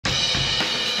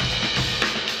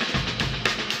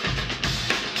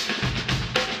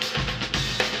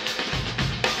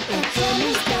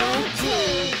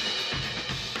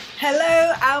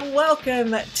Hello and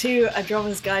welcome to A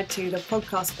Drummer's Guide to, the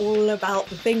podcast all about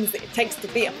the things that it takes to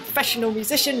be a professional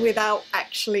musician without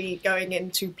actually going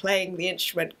into playing the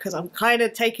instrument, because I'm kind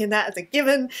of taking that as a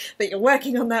given that you're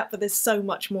working on that, but there's so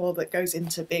much more that goes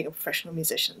into being a professional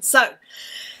musician. So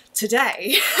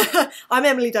today, I'm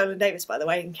Emily Dolan Davis, by the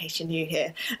way, in case you're new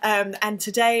here, and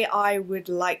today I would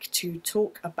like to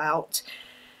talk about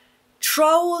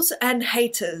trolls and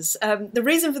haters. The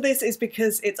reason for this is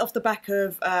because it's off the back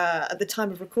of, at the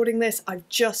time of recording this, I've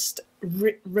just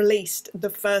released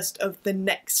the first of the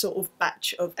next sort of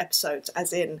batch of episodes,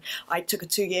 as in I took a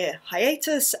 2-year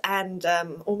hiatus and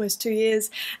almost 2 years,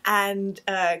 and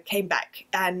came back,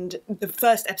 and the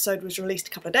first episode was released a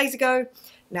couple of days ago.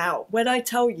 Now, when I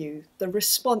tell you, the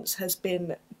response has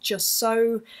been just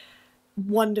so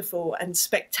wonderful and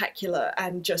spectacular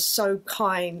and just so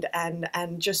kind and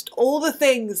just all the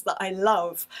things that I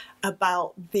love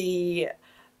about the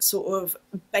sort of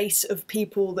base of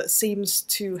people that seems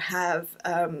to have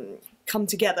come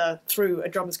together through A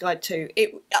Drummer's Guide to.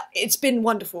 It's been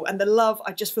wonderful, and the love,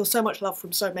 I just feel so much love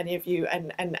from so many of you,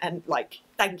 and like,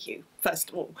 thank you, first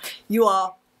of all. You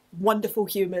are wonderful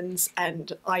humans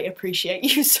and I appreciate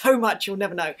you so much, you'll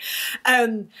never know.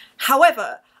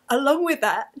 However, along with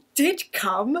that did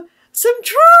come some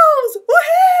trolls!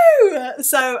 Woohoo!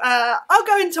 So I'll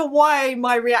go into why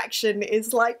my reaction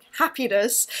is like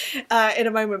happiness in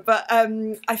a moment, but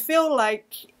I feel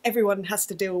like everyone has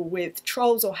to deal with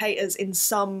trolls or haters in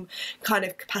some kind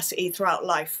of capacity throughout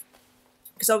life.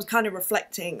 Because I was kind of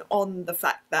reflecting on the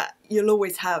fact that you'll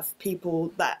always have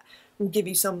people that will give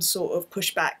you some sort of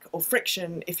pushback or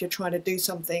friction if you're trying to do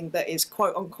something that is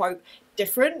quote unquote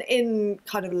different in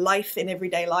kind of life, in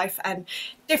everyday life, and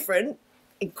different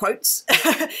in quotes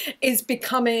is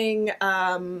becoming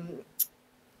a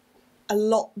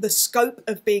lot, the scope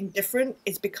of being different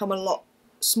is become a lot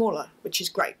smaller, which is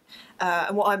great.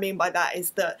 And what I mean by that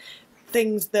is that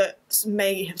things that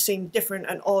may have seemed different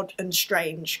and odd and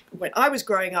strange when I was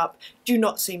growing up do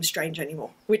not seem strange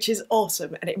anymore, which is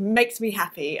awesome, and it makes me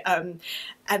happy. And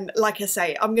like I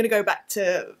say, I'm going to go back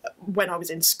to when I was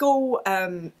in school,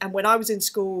 and when I was in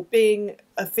school, being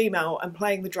a female and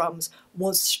playing the drums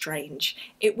was strange.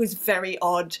 It was very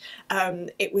odd.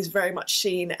 It was very much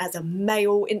seen as a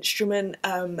male instrument,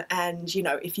 and you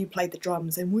know, if you played the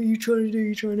drums, then what are you trying to do?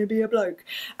 You're trying to be a bloke.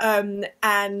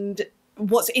 And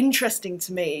what's interesting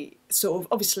to me, sort of,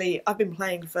 obviously I've been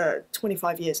playing for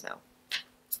 25 years now,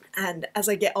 and as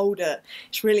I get older,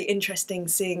 it's really interesting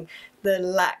seeing the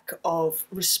lack of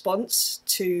response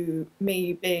to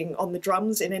me being on the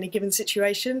drums in any given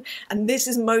situation. And this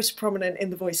is most prominent in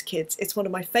The Voice Kids. It's one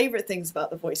of my favourite things about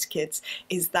The Voice Kids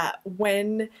is that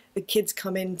when the kids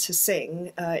come in to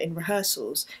sing in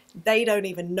rehearsals, they don't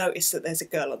even notice that there's a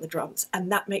girl on the drums,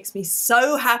 and that makes me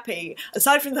so happy.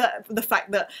 Aside from the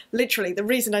fact that literally the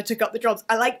reason I took up the drums,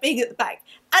 I like being at the back.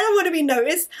 I don't want to be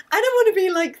noticed. I don't want to be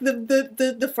like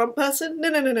the front person.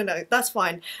 No, that's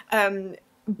fine.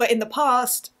 But in the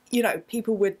past, you know,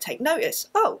 people would take notice.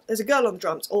 Oh, there's a girl on the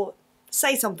drums, or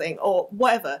say something, or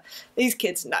whatever. These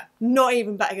kids, no, not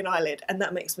even batting an eyelid, and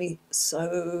that makes me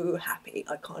so happy.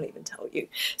 I can't even tell you.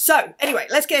 So anyway,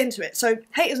 let's get into it. So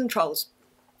haters and trolls.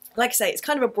 Like I say, it's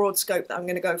kind of a broad scope that I'm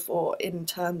going to go for in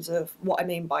terms of what I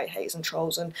mean by haters and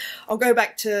trolls, and I'll go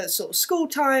back to sort of school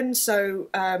times. So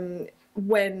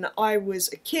when I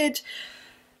was a kid,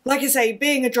 like I say,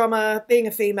 being a drummer, being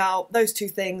a female, those two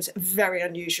things, very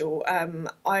unusual.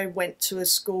 I went to a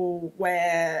school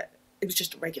where it was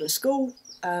just a regular school,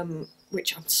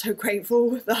 which I'm so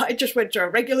grateful that I just went to a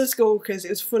regular school, because it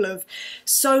was full of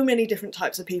so many different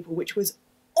types of people, which was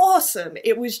awesome.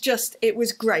 It was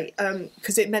great,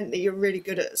 because it meant that you're really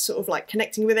good at sort of like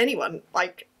connecting with anyone.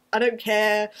 Like, I don't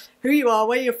care who you are,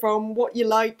 where you're from, what you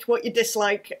like, what you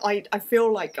dislike. I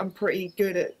feel like I'm pretty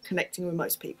good at connecting with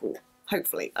most people.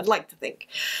 Hopefully, I'd like to think.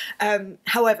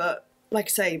 However, like I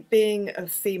say, being a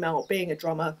female, being a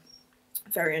drummer,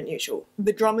 very unusual.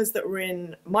 The drummers that were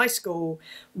in my school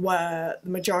the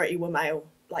majority were male,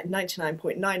 like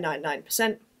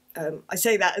 99.999%. I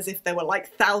say that as if there were like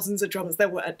thousands of drummers, there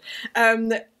weren't.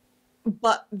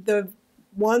 But the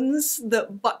ones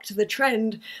that bucked the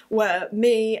trend were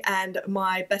me and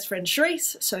my best friend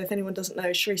Sharice. So if anyone doesn't know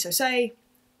Sharice Osei,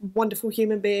 wonderful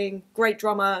human being, great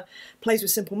drummer, plays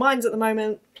with Simple Minds at the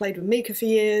moment, played with Mika for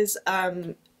years.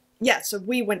 Yeah, so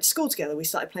we went to school together. We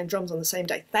started playing drums on the same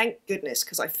day. Thank goodness,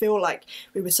 because I feel like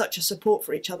we were such a support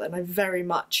for each other, and I very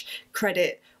much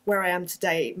credit where I am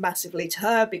today massively to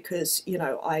her, because, you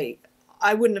know, I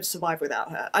I wouldn't have survived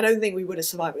without her. I don't think we would have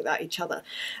survived without each other.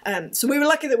 So we were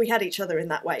lucky that we had each other in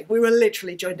that way. We were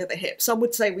literally joined at the hip. Some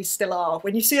would say we still are.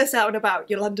 When you see us out and about,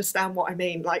 you'll understand what I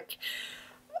mean. Like,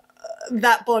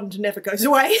 that bond never goes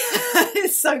away.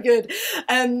 It's so good.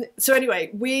 So anyway,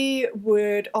 we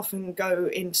would often go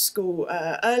into school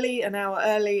early, an hour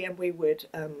early, and we would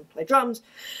play drums.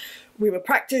 We would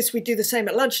practice. We'd do the same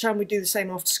at lunchtime. We'd do the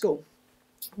same after school.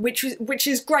 Which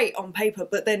is great on paper,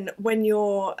 but then when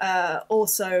you're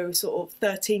also sort of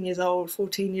 13 years old,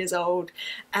 14 years old,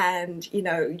 and you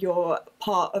know you're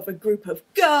part of a group of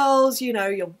girls, you know,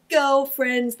 your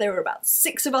girlfriends. There were about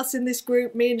 6 of us in this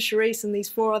group, me and Charisse and these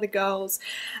 4 other girls,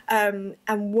 and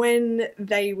when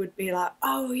they would be like,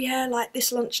 oh yeah, like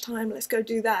this lunchtime, let's go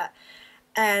do that,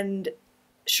 and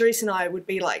Charisse and I would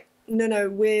be like, no,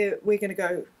 we're gonna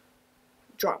go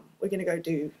drum, we're gonna go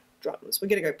do drums, we're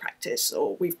going to go practice,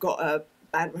 or we've got a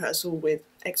band rehearsal with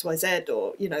XYZ,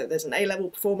 or you know there's an A-level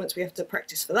performance, we have to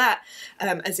practice for that,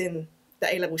 as in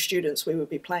the A-level students, we would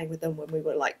be playing with them when we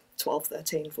were like 12,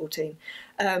 13, 14,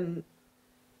 and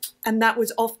that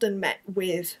was often met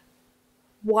with,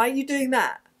 why are you doing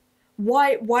that?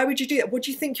 Why would you do that? What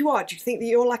do you think you are? Do you think that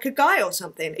you're like a guy or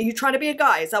something? Are you trying to be a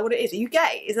guy? Is that what it is? Are you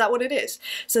gay? Is that what it is?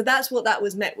 So that's what that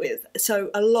was met with.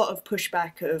 So a lot of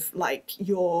pushback of like,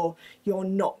 you're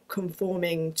not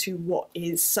conforming to what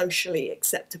is socially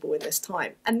acceptable in this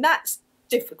time. And that's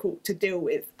difficult to deal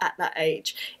with at that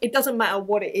age. It doesn't matter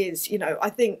what it is. You know,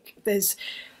 I think there's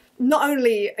not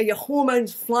only are your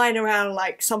hormones flying around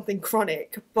like something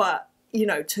chronic, but you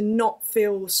know, to not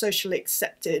feel socially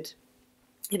accepted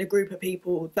in a group of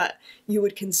people that you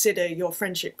would consider your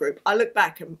friendship group. I look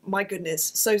back and my goodness,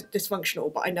 so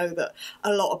dysfunctional, but I know that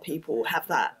a lot of people have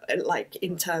that, like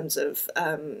in terms of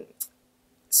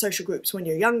social groups when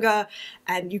you're younger,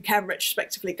 and you can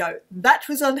retrospectively go, that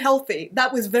was unhealthy,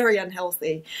 that was very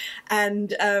unhealthy.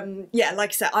 And yeah, like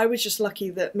I said, I was just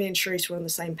lucky that me and Charisse were on the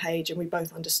same page and we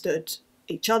both understood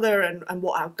each other and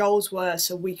what our goals were,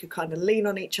 so we could kind of lean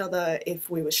on each other if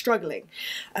we were struggling,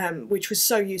 which was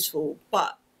so useful.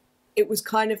 But it was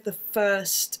kind of the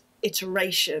first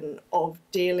iteration of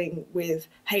dealing with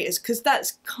haters, because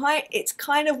it's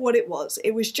kind of what it was.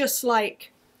 It was just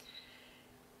like,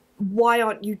 why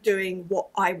aren't you doing what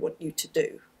I want you to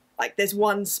do? Like, there's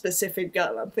one specific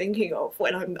girl I'm thinking of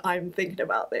when I'm thinking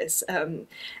about this,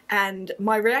 and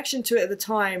my reaction to it at the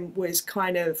time was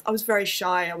kind of, I was very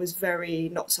shy, I was very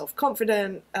not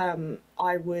self-confident,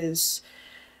 I was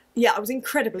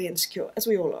incredibly insecure, as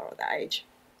we all are at that age.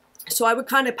 So I would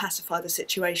kind of pacify the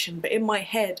situation, but in my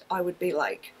head I would be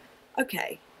like,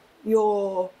 okay,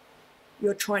 you're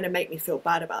trying to make me feel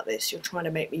bad about this, you're trying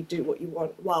to make me do what you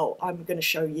want, well, I'm going to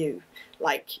show you,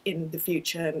 like, in the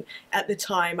future. And at the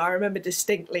time I remember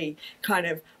distinctly kind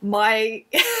of my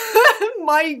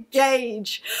my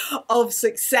gauge of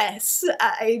success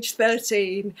at age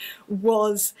 13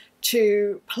 was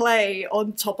to play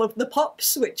on Top of the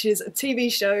Pops, which is a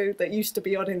TV show that used to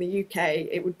be on in the UK.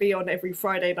 It would be on every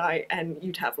Friday night, and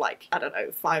you'd have like, I don't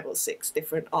know, 5 or 6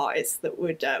 different artists that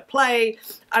would play.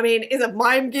 I mean, it's a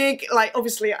mime gig. Like,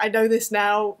 obviously I know this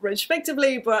now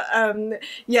retrospectively, but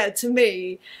yeah, to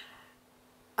me,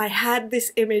 I had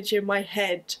this image in my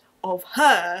head of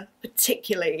her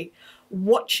particularly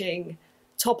watching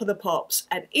Top of the Pops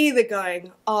and either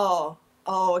going, oh,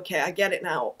 okay, I get it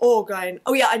now, or going,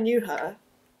 oh yeah, I knew her.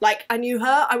 Like, I knew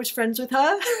her, I was friends with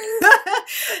her.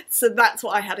 So that's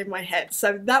what I had in my head.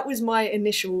 So that was my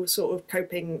initial sort of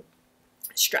coping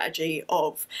strategy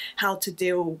of how to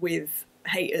deal with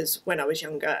haters when I was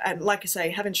younger. And like I say,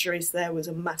 having Charisse there was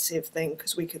a massive thing,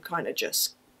 because we could kind of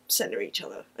just center each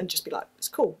other and just be like, it's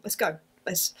cool, let's go.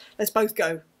 Let's both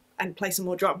go and play some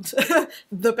more drums.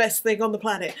 The best thing on the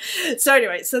planet. So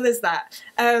anyway, so there's that.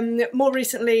 More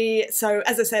recently, so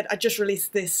as I said, I just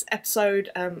released this episode.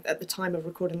 At the time of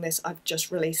recording this, I've just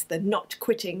released the Not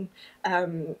Quitting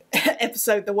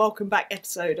episode, the Welcome Back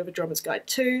episode of A Drummer's Guide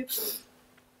 2.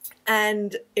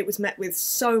 And it was met with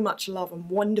so much love and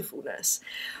wonderfulness.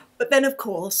 But then, of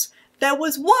course, there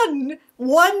was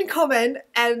one comment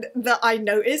and that I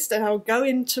noticed, and I'll go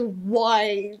into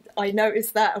why I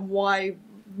noticed that and why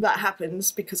that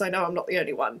happens, because I know I'm not the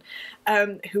only one,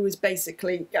 who was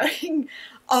basically going,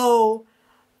 oh,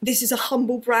 this is a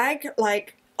humble brag,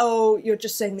 like, oh, you're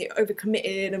just saying that you're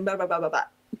overcommitted and blah, blah, blah, blah, blah.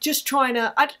 Just trying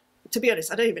to be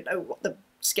honest, I don't even know what the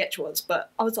sketch was,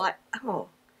 but I was like, oh,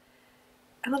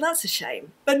 that's a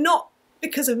shame. But not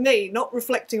because of me, not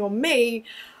reflecting on me,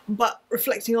 but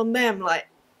reflecting on them, like,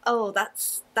 oh,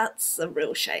 that's a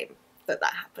real shame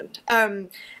that happened.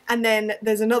 And then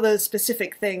there's another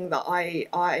specific thing that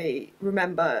I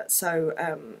remember. So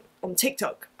on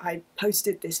TikTok, I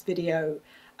posted this video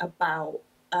about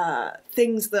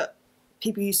things that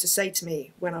people used to say to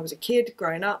me when I was a kid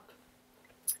growing up.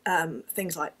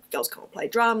 Things like girls can't play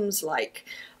drums, like,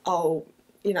 oh,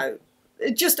 you know,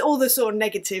 just all the sort of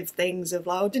negative things of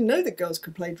like, I didn't know that girls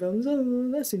could play drums. Oh,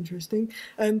 that's interesting.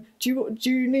 Do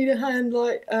you need a hand?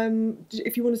 Like,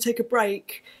 if you want to take a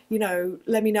break, you know,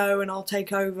 let me know and I'll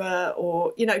take over.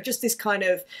 Or, you know, just this kind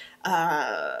of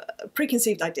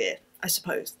preconceived idea, I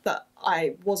suppose, that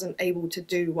I wasn't able to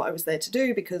do what I was there to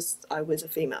do because I was a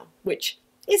female, which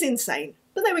is insane.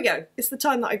 But there we go. It's the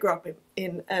time that I grew up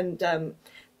in and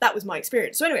that was my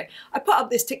experience. So anyway, I put up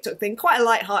this TikTok thing, quite a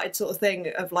light-hearted sort of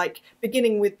thing of like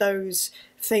beginning with those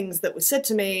things that were said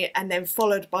to me and then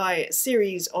followed by a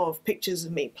series of pictures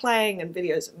of me playing and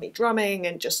videos of me drumming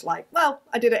and just like, well,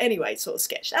 I did it anyway sort of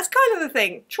sketch. That's kind of the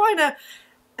thing, trying to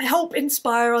help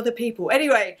inspire other people.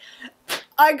 Anyway,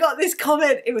 I got this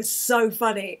comment. It was so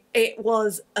funny. It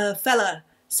was a fella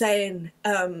saying,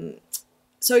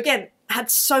 so again, had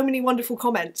so many wonderful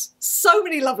comments, so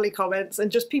many lovely comments,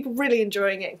 and just people really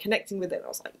enjoying it and connecting with it. And I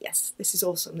was like, yes, this is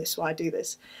awesome. This is why I do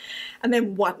this. And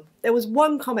then there was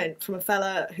one comment from a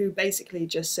fella who basically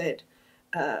just said,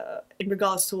 in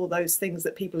regards to all those things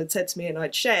that people had said to me and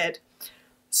I'd shared,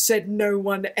 said no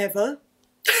one ever.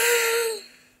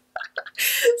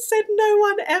 Said no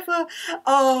one ever.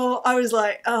 Oh, I was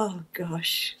like, oh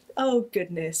gosh, oh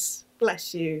goodness.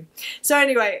 Bless you. So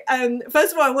anyway,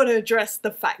 first of all, I want to address the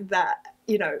fact that,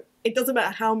 you know, it doesn't matter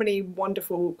how many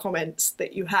wonderful comments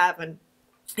that you have. And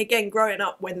again, growing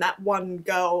up, when that one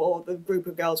girl or the group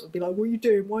of girls would be like, what are you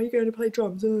doing? Why are you going to play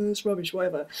drums? Oh, it's rubbish,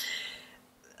 whatever.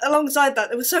 Alongside that,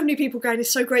 there were so many people going, it's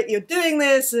so great that you're doing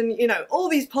this, and, you know, all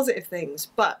these positive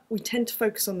things. But we tend to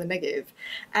focus on the negative.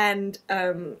 And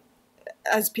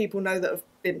as people know that have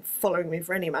been following me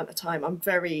for any amount of time, I'm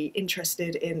very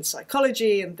interested in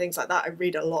psychology and things like that. I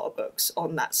read a lot of books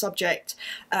on that subject,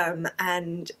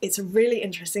 and it's a really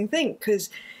interesting thing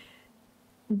because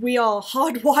we are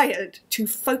hardwired to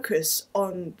focus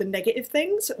on the negative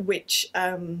things, which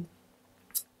I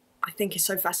think is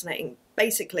so fascinating.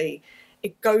 Basically,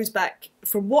 it goes back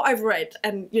from what I've read,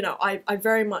 and you know, I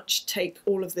very much take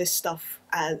all of this stuff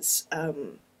as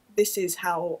this is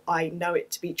how I know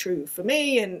it to be true for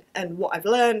me and what I've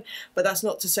learned, but that's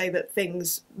not to say that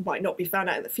things might not be found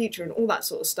out in the future and all that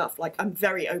sort of stuff. Like, I'm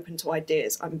very open to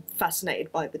ideas. I'm fascinated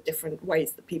by the different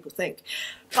ways that people think.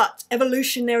 But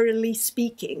evolutionarily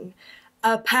speaking,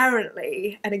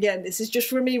 apparently, and again, this is just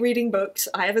from me reading books,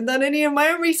 I haven't done any of my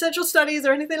own research or studies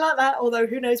or anything like that, although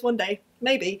who knows, one day,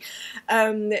 maybe,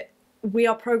 we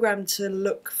are programmed to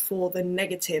look for the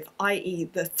negative, i.e.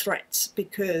 the threats,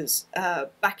 because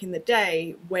back in the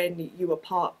day when you were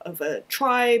part of a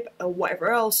tribe or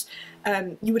whatever else,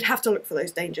 you would have to look for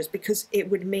those dangers because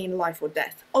it would mean life or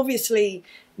death. Obviously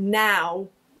now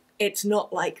it's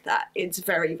not like that. It's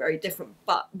very, very different,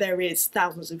 but there is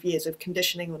thousands of years of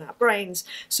conditioning on our brains,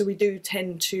 so we do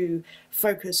tend to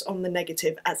focus on the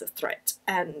negative as a threat,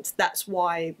 and that's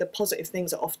why the positive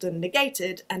things are often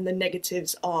negated and the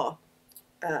negatives are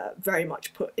very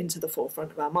much put into the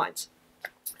forefront of our minds.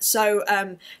 So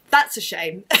that's a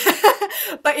shame.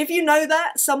 But if you know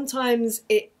that, sometimes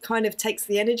it kind of takes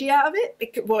the energy out of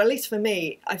it. Well, at least for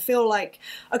me, I feel like,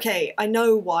 okay, I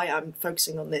know why I'm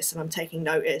focusing on this and I'm taking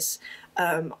notice.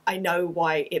 I know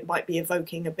why it might be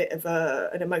evoking a bit of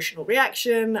an emotional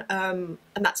reaction, and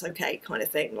that's okay, kind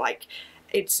of thing. Like,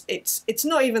 it's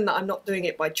not even that I'm not doing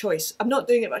it by choice. I'm not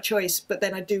doing it by choice, but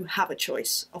then I do have a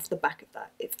choice off the back of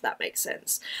that, if that makes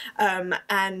sense.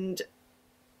 And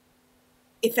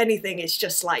if anything, it's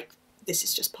just like, this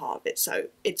is just part of it, so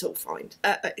it's all fine.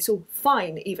 It's all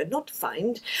fine, even, not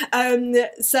find.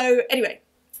 So anyway,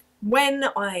 when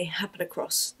I happen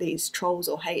across these trolls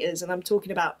or haters, and I'm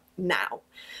talking about now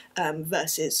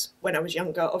versus when I was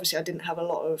younger, obviously I didn't have a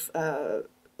lot of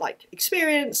like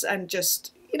experience, and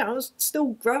just, you know, I was still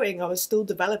growing, I was still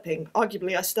developing,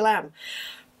 arguably I still am.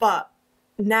 But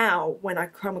now when I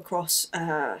come across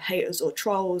haters or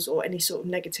trolls or any sort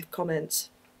of negative comments,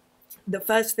 the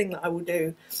first thing that I will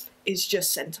do is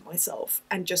just center myself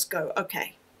and just go,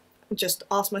 okay, just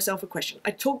ask myself a question.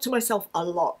 I talk to myself a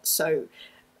lot, so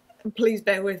please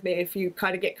bear with me if you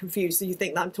kind of get confused and you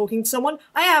think that I'm talking to someone.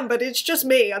 I am, but it's just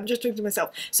me. I'm just talking to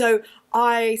myself. So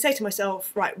I say to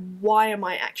myself, right, why am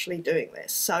I actually doing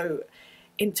this? So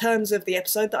in terms of the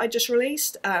episode that I just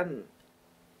released, I'm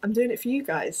doing it for you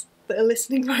guys that are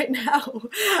listening right now.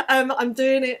 I'm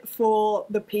doing it for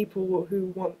the people who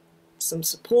want some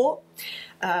support,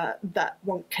 that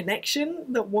want connection,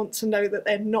 that want to know that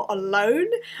they're not alone.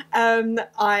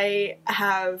 I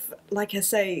have, like I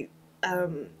say,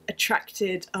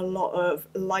 attracted a lot of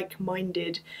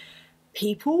like-minded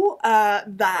people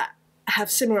that have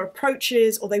similar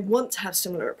approaches, or they want to have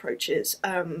similar approaches.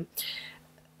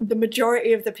 The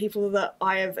majority of the people that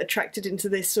I have attracted into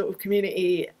this sort of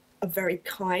community are very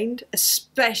kind,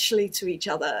 especially to each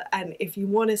other. And if you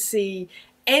want to see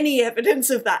any evidence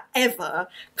of that ever,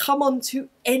 come on to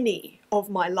any of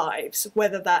my lives,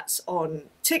 whether that's on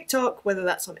TikTok, whether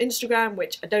that's on Instagram,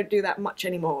 which I don't do that much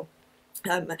anymore.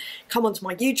 Come onto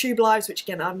my YouTube lives, which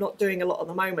again I'm not doing a lot at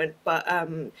the moment, but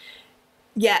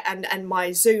yeah, and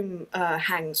my Zoom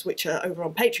hangs, which are over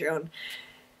on Patreon.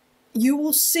 You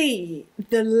will see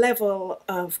the level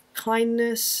of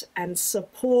kindness and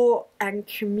support and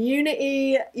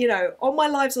community. You know, on my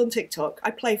lives on TikTok,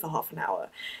 I play for half an hour.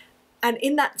 And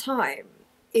in that time,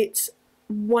 it's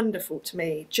wonderful to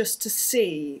me just to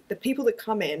see the people that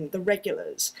come in, the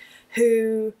regulars,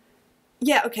 who,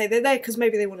 yeah, okay, they're there because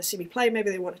maybe they want to see me play,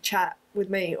 maybe they want to chat with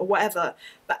me or whatever,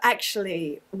 but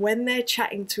actually when they're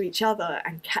chatting to each other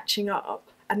and catching up,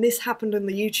 and this happened on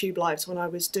the YouTube lives when I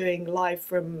was doing live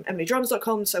from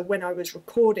emilydrums.com, so when I was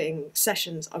recording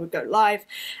sessions I would go live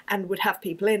and would have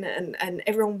people in, and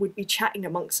everyone would be chatting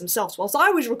amongst themselves whilst I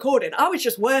was recording. I was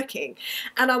just working,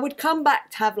 and I would come back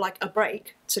to have like a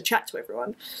break to chat to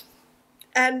everyone.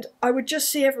 And I would just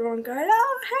see everyone going,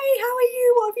 oh, hey, how are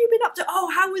you? What have you been up to?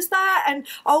 Oh, how was that? And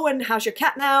oh, and how's your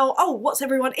cat now? Oh, what's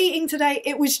everyone eating today?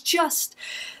 It was just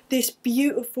this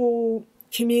beautiful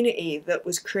community that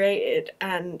was created.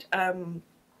 And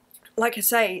like I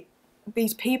say,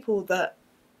 these people that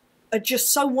are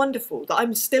just so wonderful that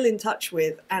I'm still in touch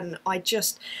with, and I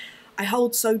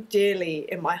hold so dearly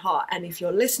in my heart. And if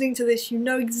you're listening to this, you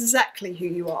know exactly who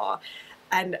you are.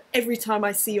 And every time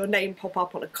I see your name pop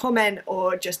up on a comment,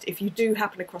 or just if you do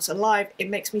happen across a live, it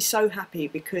makes me so happy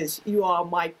because you are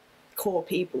my core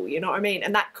people, you know what I mean?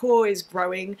 And that core is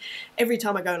growing. Every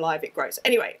time I go live, it grows.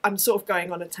 Anyway, I'm sort of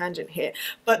going on a tangent here.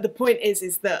 But the point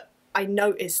is that I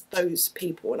notice those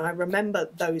people and I remember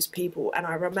those people, and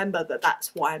I remember that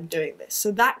that's why I'm doing this.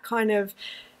 So that kind of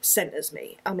centers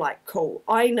me. I'm like, cool,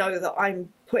 I know that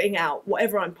I'm putting out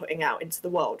whatever I'm putting out into the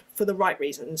world for the right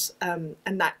reasons, and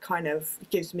that kind of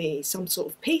gives me some sort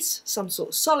of peace, some sort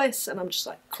of solace, and I'm just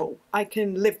like, cool, I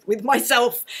can live with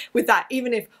myself with that.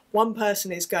 Even if one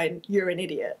person is going, you're an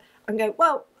idiot, I'm going,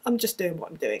 well, I'm just doing what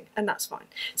I'm doing, and that's fine.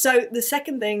 So the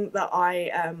second thing that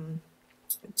I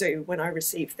do when I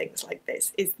receive things like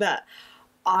this is that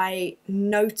I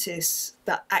notice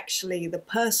that actually the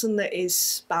person that is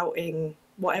spouting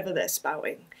whatever they're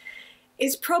spouting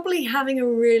is probably having a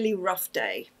really rough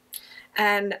day.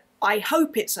 And I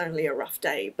hope it's only a rough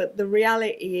day, but the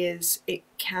reality is it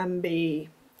can be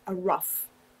a rough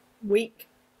week,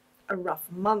 a rough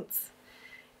month,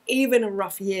 even a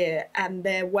rough year, and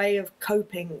their way of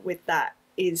coping with that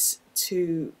is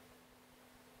to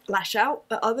lash out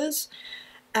at others.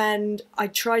 And I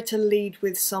try to lead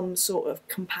with some sort of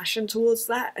compassion towards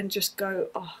that and just go,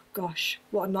 oh gosh,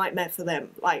 what a nightmare for them.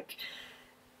 Like,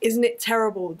 isn't it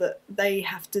terrible that they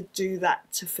have to do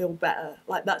that to feel better?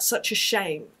 Like, that's such a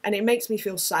shame. And it makes me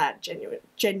feel sad,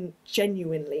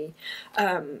 genuinely.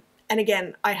 And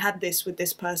again, I had this with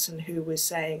this person who was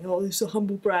saying, oh, this is a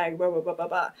humble brag, blah, blah, blah, blah,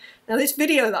 blah. Now, this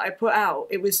video that I put out,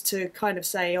 it was to kind of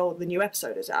say, oh, the new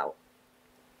episode is out.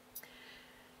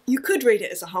 You could read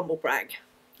it as a humble brag.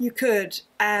 You could,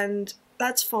 and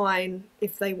that's fine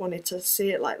if they wanted to see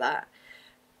it like that.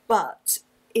 But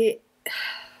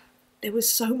there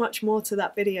was so much more to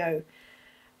that video,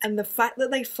 and the fact that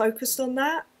they focused on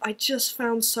that, I just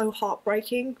found so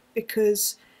heartbreaking,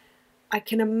 because I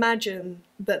can imagine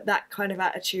that that kind of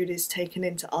attitude is taken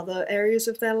into other areas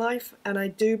of their life. And I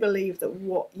do believe that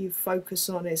what you focus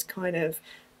on is kind of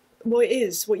what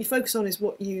you focus on is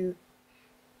what you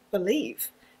believe,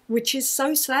 which is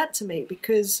so sad to me,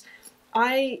 because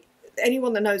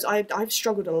anyone that knows, I've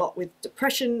struggled a lot with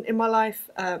depression in my life,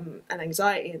 and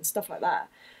anxiety and stuff like that.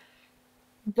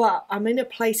 But I'm in a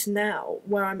place now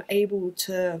where I'm able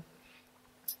to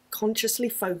consciously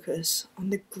focus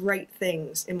on the great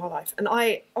things in my life. And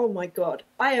oh my God,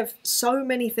 I have so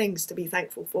many things to be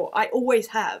thankful for. I always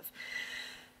have.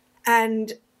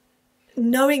 And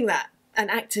knowing that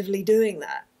and actively doing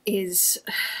that is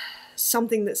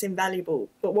something that's invaluable.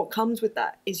 But what comes with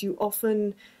that is you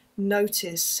often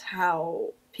notice how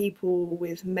people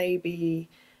with maybe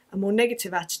a more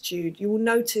negative attitude, you will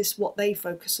notice what they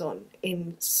focus on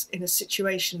in a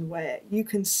situation where you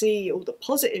can see all the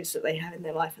positives that they have in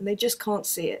their life and they just can't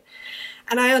see it.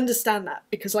 And I understand that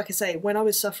because, like I say, when I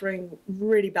was suffering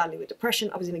really badly with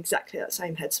depression, I was in exactly that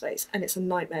same headspace, and it's a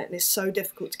nightmare and it's so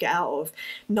difficult to get out of,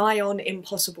 nigh on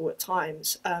impossible at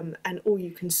times, and all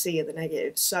you can see are the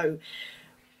negatives. So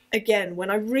again, when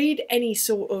I read any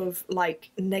sort of like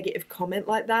negative comment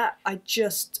like that,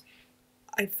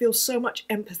 I feel so much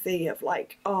empathy of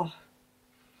like, oh,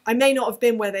 I may not have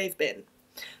been where they've been,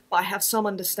 but I have some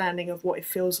understanding of what it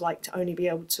feels like to only be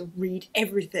able to read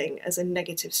everything as a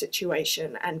negative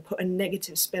situation and put a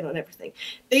negative spin on everything.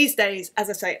 These days, as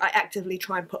I say, I actively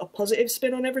try and put a positive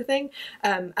spin on everything,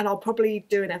 and I'll probably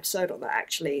do an episode on that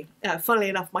actually. Funnily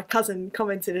enough, my cousin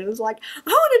commented and was like, I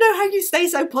want to know how you stay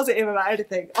so positive about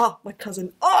everything. Oh, my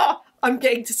cousin, oh! I'm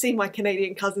getting to see my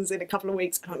Canadian cousins in a couple of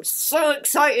weeks and I'm so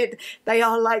excited. They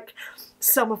are like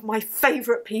some of my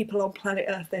favourite people on planet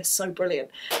Earth. They're so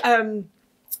brilliant.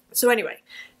 So anyway,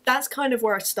 that's kind of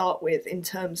where I start with in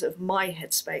terms of my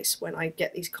headspace when I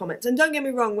get these comments. And don't get me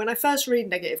wrong, when I first read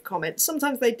negative comments,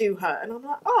 sometimes they do hurt and I'm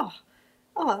like, oh,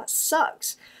 that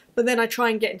sucks. But then I try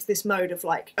and get into this mode of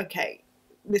like, okay,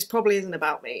 this probably isn't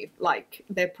about me, like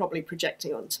they're probably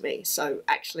projecting onto me, so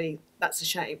actually that's a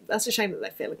shame. That's a shame that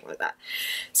they're feeling like that.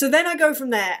 So then I go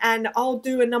from there and I'll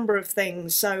do a number of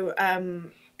things. So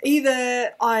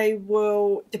either I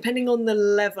will, depending on the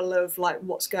level of like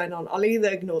what's going on, I'll either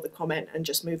ignore the comment and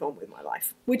just move on with my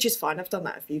life, which is fine. I've done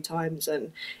that a few times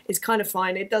and it's kind of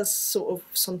fine. It does sort of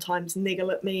sometimes niggle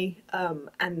at me,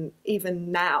 and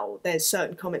even now there's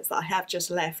certain comments that I have just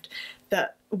left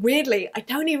that weirdly I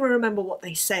don't even remember what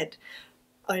they said.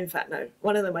 Oh, in fact no,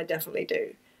 one of them I definitely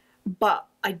do, but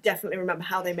I definitely remember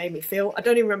how they made me feel. I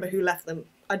don't even remember who left them.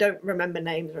 I don't remember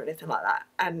names or anything like that,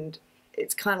 and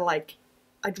it's kind of like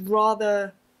I'd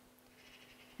rather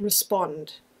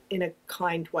respond in a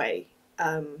kind way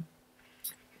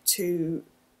to,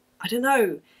 I don't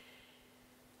know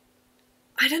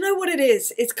what it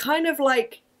is. It's kind of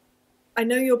like, I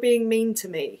know you're being mean to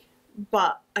me,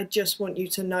 but I just want you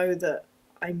to know that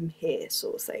I'm here,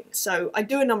 sort of thing. So I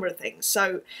do a number of things.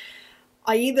 So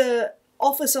I either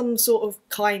offer some sort of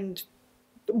kind,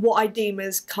 what I deem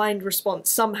as kind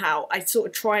response somehow. I sort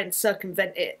of try and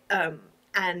circumvent it,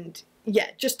 and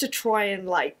yeah, just to try and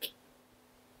like,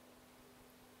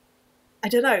 I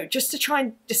don't know, just to try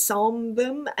and disarm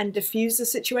them and diffuse the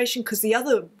situation. Because the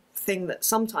other thing that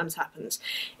sometimes happens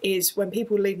is when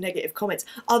people leave negative comments,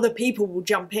 other people will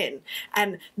jump in,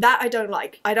 and that I don't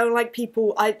like. I don't like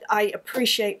people, I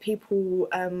appreciate people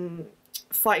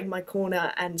fighting my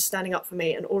corner and standing up for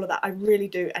me and all of that. I really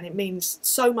do, and it means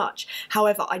so much.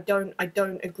 However, I don't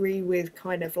agree with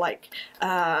kind of like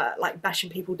bashing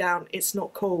people down. It's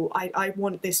not cool. I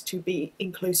want this to be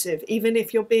inclusive. Even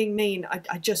if you're being mean,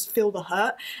 I just feel the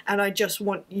hurt, and I just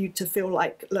want you to feel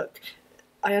like, look,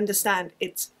 I understand,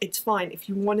 it's fine. If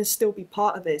you want to still be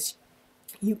part of this,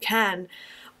 you can.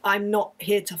 I'm not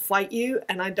here to fight you,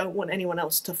 and I don't want anyone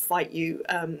else to fight you.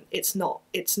 It's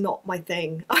not my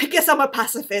thing. I guess I'm a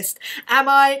pacifist. Am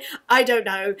I? I don't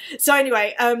know. So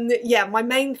anyway, yeah, my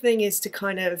main thing is to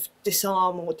kind of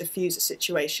disarm or diffuse a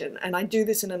situation, and I do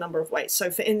this in a number of ways. So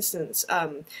for instance,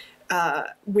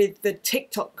 with the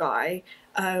TikTok guy,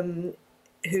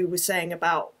 who was saying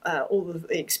about all of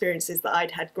the experiences that I'd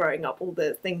had growing up, all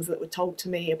the things that were told to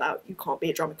me about you can't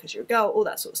be a drummer because you're a girl, all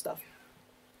that sort of stuff.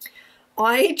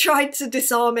 I tried to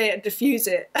disarm it and diffuse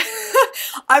it.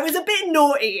 I was a bit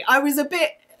naughty.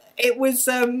 It was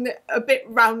a bit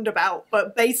roundabout,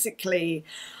 but basically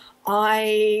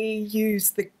I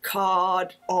used the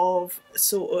card of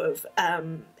sort of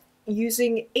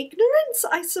using ignorance,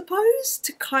 I suppose,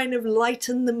 to kind of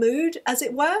lighten the mood, as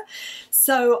it were.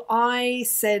 So I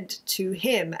said to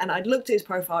him, and I'd looked at his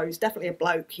profile, he was definitely a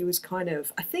bloke. He was kind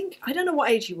of, I don't know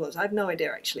what age he was, I have no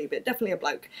idea actually, but definitely a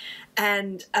bloke.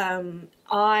 And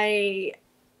I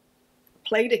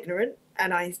played ignorant,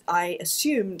 and I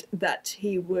assumed that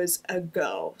he was a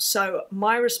girl. So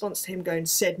my response to him going,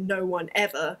 said no one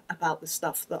ever about the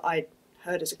stuff that I'd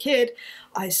heard as a kid,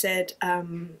 I said,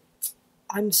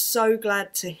 I'm so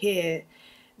glad to hear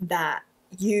that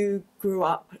you grew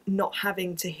up not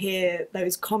having to hear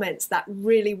those comments. That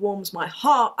really warms my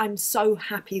heart. I'm so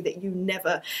happy that you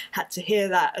never had to hear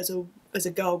that as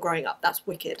a girl growing up. That's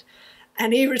wicked.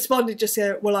 And he responded just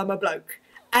saying, well, I'm a bloke.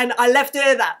 And I left it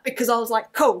at that because I was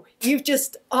like, cool, you've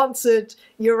just answered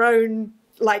your own,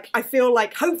 like, I feel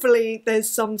like hopefully there's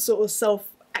some sort of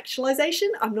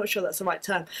self-actualization. I'm not sure that's the right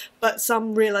term, but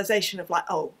some realization of like,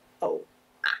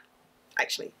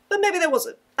 actually, but maybe there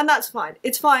wasn't, and that's fine.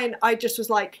 It's fine. I just was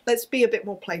like, let's be a bit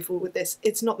more playful with this.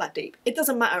 It's not that deep. It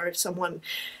doesn't matter if someone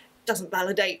doesn't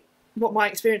validate what my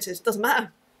experience is. It doesn't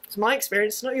matter. It's my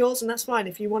experience, not yours, and that's fine.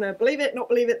 If you want to believe it, not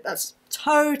believe it, that's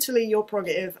totally your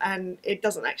prerogative, and it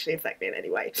doesn't actually affect me in any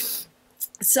way.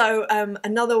 So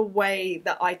another way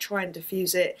that I try and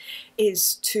diffuse it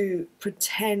is to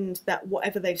pretend that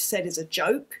whatever they've said is a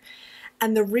joke.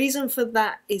 And the reason for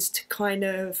that is to kind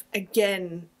of,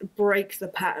 again, break the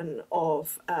pattern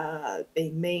of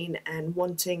being mean and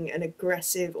wanting an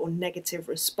aggressive or negative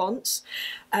response,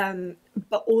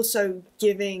 but also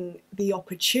giving the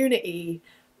opportunity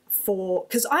for,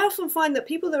 because I often find that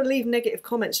people that leave negative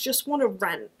comments just want to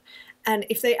rant. And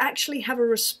if they actually have a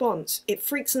response, it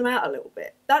freaks them out a little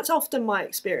bit. That's often my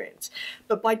experience.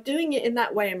 But by doing it in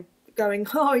that way and going,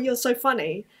 oh, you're so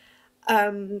funny,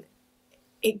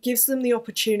 it gives them the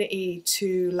opportunity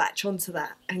to latch onto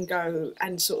that and go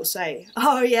and sort of say,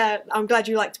 oh yeah, I'm glad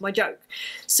you liked my joke.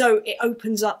 So it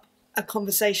opens up a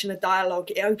conversation, a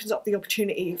dialogue. It opens up the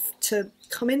opportunity to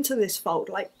come into this fold.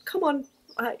 Like, come on,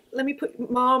 let me put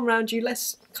my arm around you.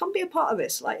 Let's come be a part of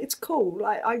this. Like, it's cool.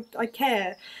 Like, I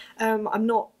care. I'm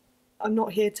not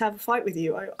here to have a fight with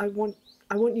you. I want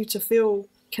you to feel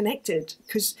connected,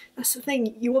 because that's the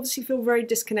thing, you obviously feel very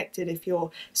disconnected if you're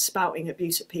spouting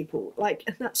abuse at people, like,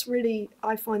 and that's really,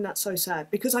 I find that so sad,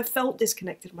 because I felt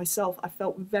disconnected myself. I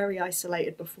felt very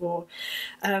isolated before,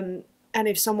 and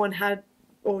if someone had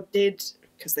or did,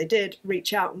 because they did,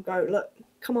 reach out and go, look,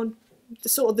 come on, the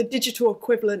sort of the digital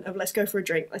equivalent of let's go for a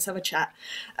drink, let's have a chat,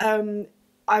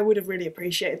 I would have really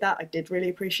appreciated that. I did really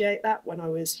appreciate that when I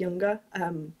was younger.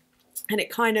 And it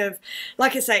kind of,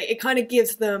 like I say, it kind of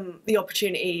gives them the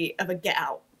opportunity of a get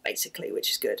out, basically, which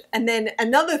is good. And then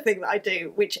another thing that I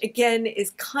do, which again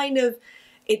is kind of,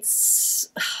 it's,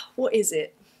 what is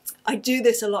it? I do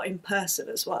this a lot in person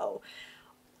as well.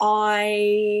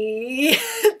 I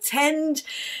tend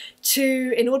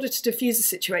to, in order to diffuse the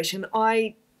situation,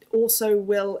 I also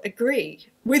will agree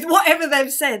with whatever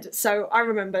they've said. So I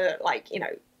remember, like, you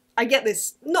know, I get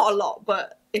this, not a lot,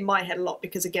 but in my head a lot,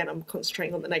 because again, I'm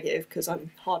concentrating on the negative because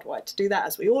I'm hardwired to do that,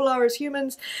 as we all are as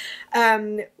humans.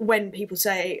 When people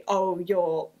say, oh,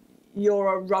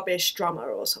 you're a rubbish drummer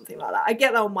or something like that, I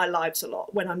get that on my lives a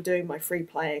lot when I'm doing my free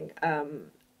playing,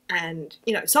 and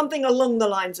you know, something along the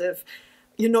lines of,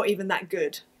 you're not even that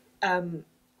good.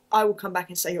 I will come back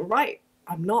and say, you're right,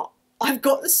 I'm not. I've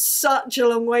got such a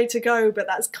long way to go, but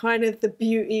that's kind of the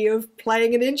beauty of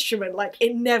playing an instrument. Like,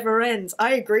 it never ends.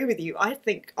 I agree with you. I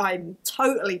think I'm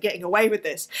totally getting away with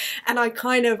this. And I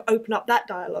kind of open up that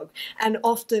dialogue. And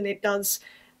often it does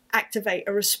activate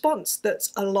a response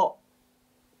that's a lot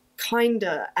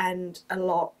kinder and a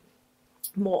lot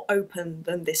more open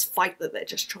than this fight that they're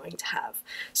just trying to have.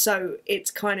 So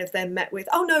it's kind of then met with,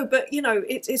 oh no, but you know,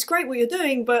 it's great what you're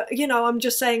doing, but you know, I'm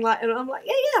just saying, like, and I'm like,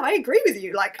 yeah, I agree with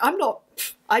you. Like,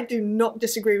 I do not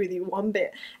disagree with you one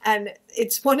bit. And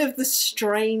it's one of the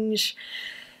strange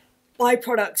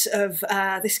byproducts of,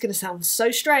 this is going to sound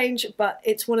so strange, but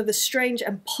it's one of the strange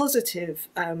and positive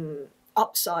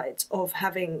upsides of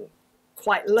having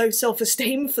quite low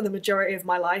self-esteem for the majority of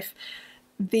my life.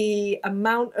 The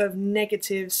amount of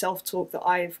negative self-talk that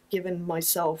I've given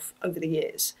myself over the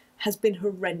years has been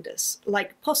horrendous.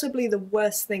 Like, possibly the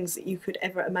worst things that you could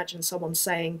ever imagine someone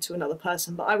saying to another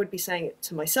person, but I would be saying it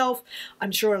to myself.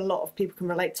 I'm sure a lot of people can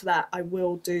relate to that. I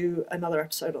will do another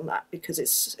episode on that, because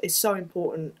it's so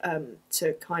important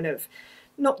to kind of,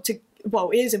 not to, well,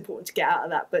 it is important to get out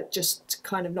of that, but just to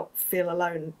kind of not feel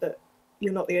alone, that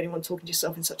you're not the only one talking to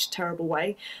yourself in such a terrible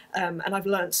way. And I've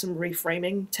learned some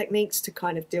reframing techniques to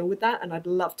kind of deal with that, and I'd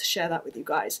love to share that with you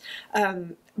guys.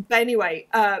 But anyway,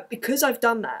 because I've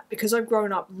done that, because I've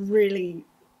grown up really,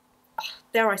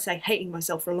 dare I say, hating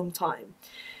myself for a long time,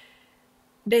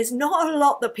 there's not a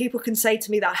lot that people can say to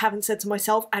me that I haven't said to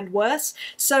myself, and worse.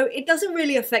 So it doesn't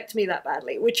really affect me that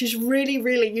badly, which is really,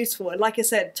 really useful. And like I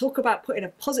said, talk about putting a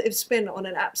positive spin on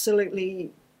an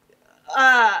absolutely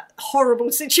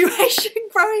horrible situation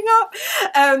growing up.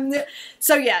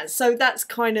 So yeah, so that's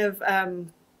kind of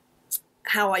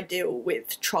how I deal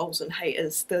with trolls and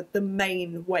haters, the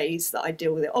main ways that I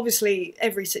deal with it. Obviously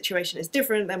every situation is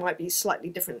different, there might be slightly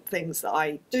different things that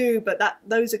I do, but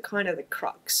those are kind of the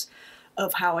crux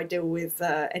of how I deal with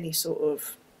any sort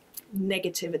of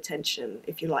negative attention,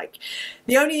 if you like.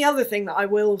 The only other thing that I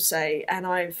will say, and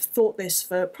I've thought this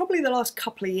for probably the last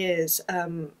couple of years,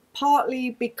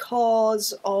 partly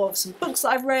because of some books that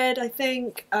I've read, I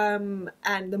think, and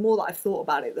the more that I've thought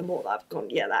about it, the more that I've gone,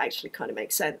 yeah, that actually kind of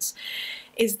makes sense,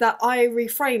 is that I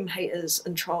reframe haters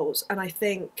and trolls. And I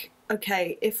think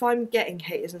okay, if I'm getting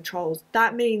haters and trolls,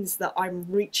 that means that I'm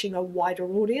reaching a wider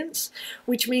audience,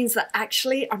 which means that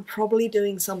actually I'm probably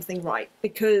doing something right,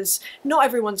 because not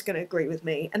everyone's going to agree with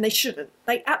me, and they shouldn't.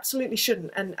 They absolutely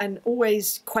shouldn't. And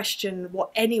always question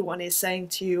what anyone is saying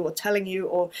to you or telling you,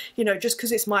 or, you know, just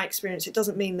because it's my experience, it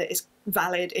doesn't mean that it's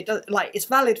valid. It does, like, it's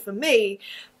valid for me,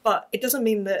 but it doesn't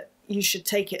mean that you should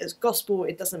take it as gospel.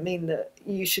 It doesn't mean that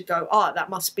you should go, ah, that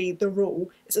must be the rule.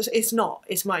 It's not.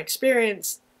 It's my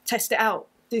experience. Test it out.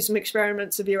 Do some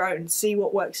experiments of your own. See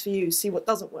what works for you. See what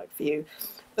doesn't work for you.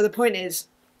 But the point is,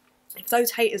 if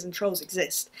those haters and trolls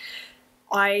exist,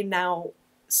 I now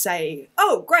say,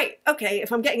 oh, great. Okay,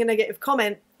 if I'm getting a negative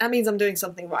comment, that means I'm doing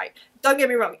something right. Don't get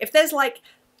me wrong. If there's like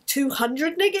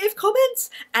 200 negative comments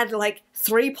and like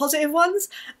 3 positive ones,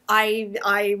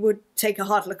 I would take a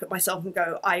hard look at myself and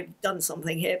go, I've done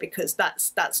something here, because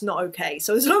that's not okay.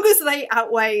 So as long as they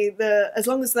outweigh the, as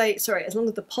long as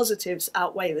the positives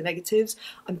outweigh the negatives,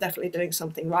 I'm definitely doing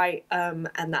something right, and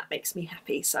that makes me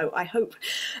happy. So I hope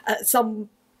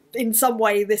in some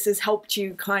way this has helped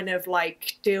you kind of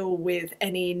like deal with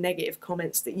any negative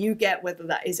comments that you get, whether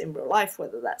that is in real life,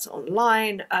 whether that's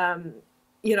online.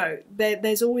 You know,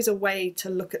 there's always a way to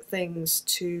look at things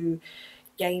to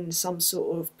gain some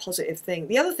sort of positive thing.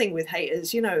 The other thing with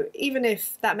haters, you know, even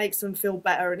if that makes them feel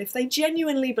better, and if they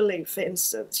genuinely believe, for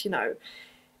instance, you know,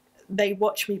 they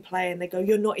watch me play and they go,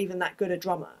 you're not even that good a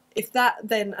drummer. If that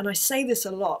then, and I say this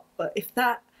a lot, but if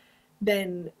that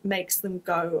then makes them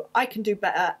go, I can do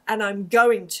better, and I'm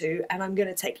going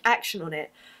to take action on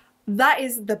it, that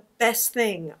is the best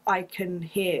thing I can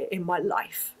hear in my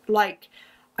life. Like,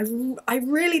 I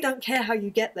really don't care how you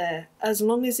get there, as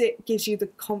long as it gives you the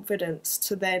confidence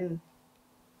to then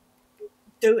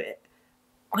do it.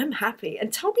 I'm happy.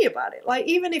 And tell me about it. Like,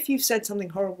 even if you've said something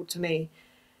horrible to me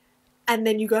and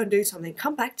then you go and do something,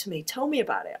 come back to me, tell me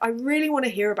about it. I really want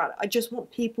to hear about it. I just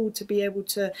want people to be able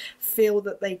to feel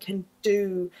that they can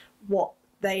do what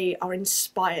they are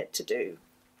inspired to do,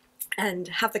 and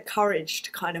have the courage to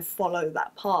kind of follow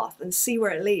that path and see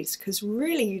where it leads, because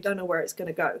really you don't know where it's going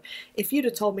to go. If you'd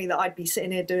have told me that I'd be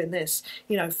sitting here doing this,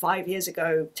 you know, 5 years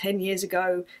ago, 10 years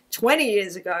ago, 20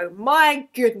 years ago, my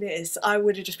goodness, I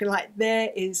would have just been like, there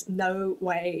is no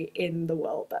way in the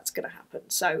world that's going to happen.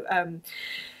 So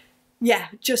yeah,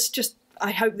 just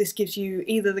I hope this gives you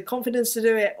either the confidence to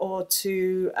do it, or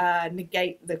to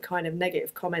negate the kind of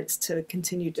negative comments to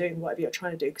continue doing whatever you're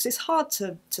trying to do, because it's hard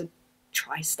to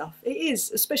try stuff. It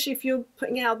is, especially if you're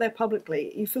putting it out there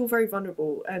publicly. You feel very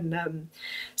vulnerable, and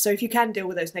so if you can deal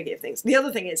with those negative things. The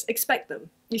other thing is, expect them.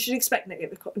 You should expect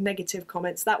negative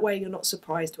comments. That way you're not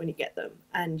surprised when you get them,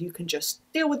 and you can just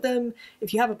deal with them.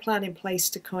 If you have a plan in place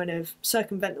to kind of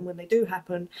circumvent them when they do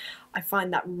happen, I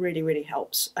find that really, really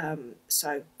helps.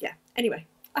 So yeah, anyway,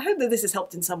 I hope that this has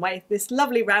helped in some way. This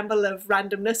lovely ramble of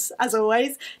randomness, as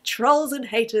always. Trolls and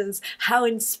haters, how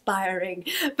inspiring.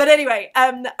 But anyway,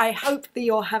 I hope that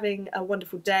you're having a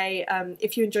wonderful day.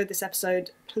 If you enjoyed this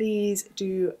episode, please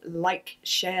do like,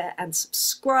 share and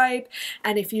subscribe.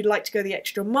 And if you'd like to go the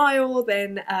extra mile,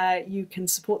 then you can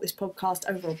support this podcast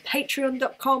over on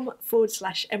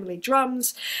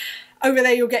patreon.com/EmilyDrums. Over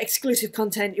there you'll get exclusive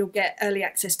content, you'll get early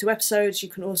access to episodes. You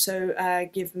can also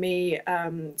give me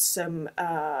some,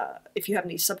 if you have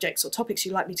any subjects or topics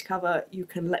you'd like me to cover, you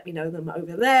can let me know them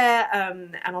over there,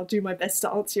 and I'll do my best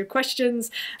to answer your questions.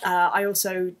 I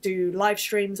also do live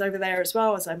streams over there as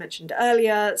well, as I mentioned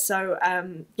earlier. So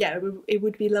yeah, it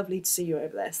would be lovely to see you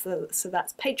over there. So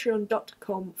that's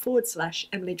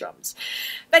patreon.com/EmilyDrums.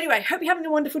 But anyway, hope you're having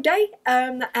a wonderful day,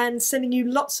 and sending you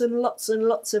lots and lots and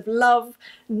lots of love.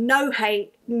 No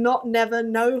hate, not never,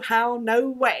 no how, no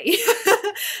way.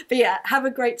 But yeah, have a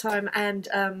great time, and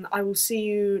I will see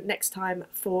you next time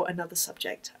for another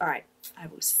subject. All right, I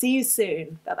will see you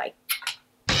soon. Bye bye.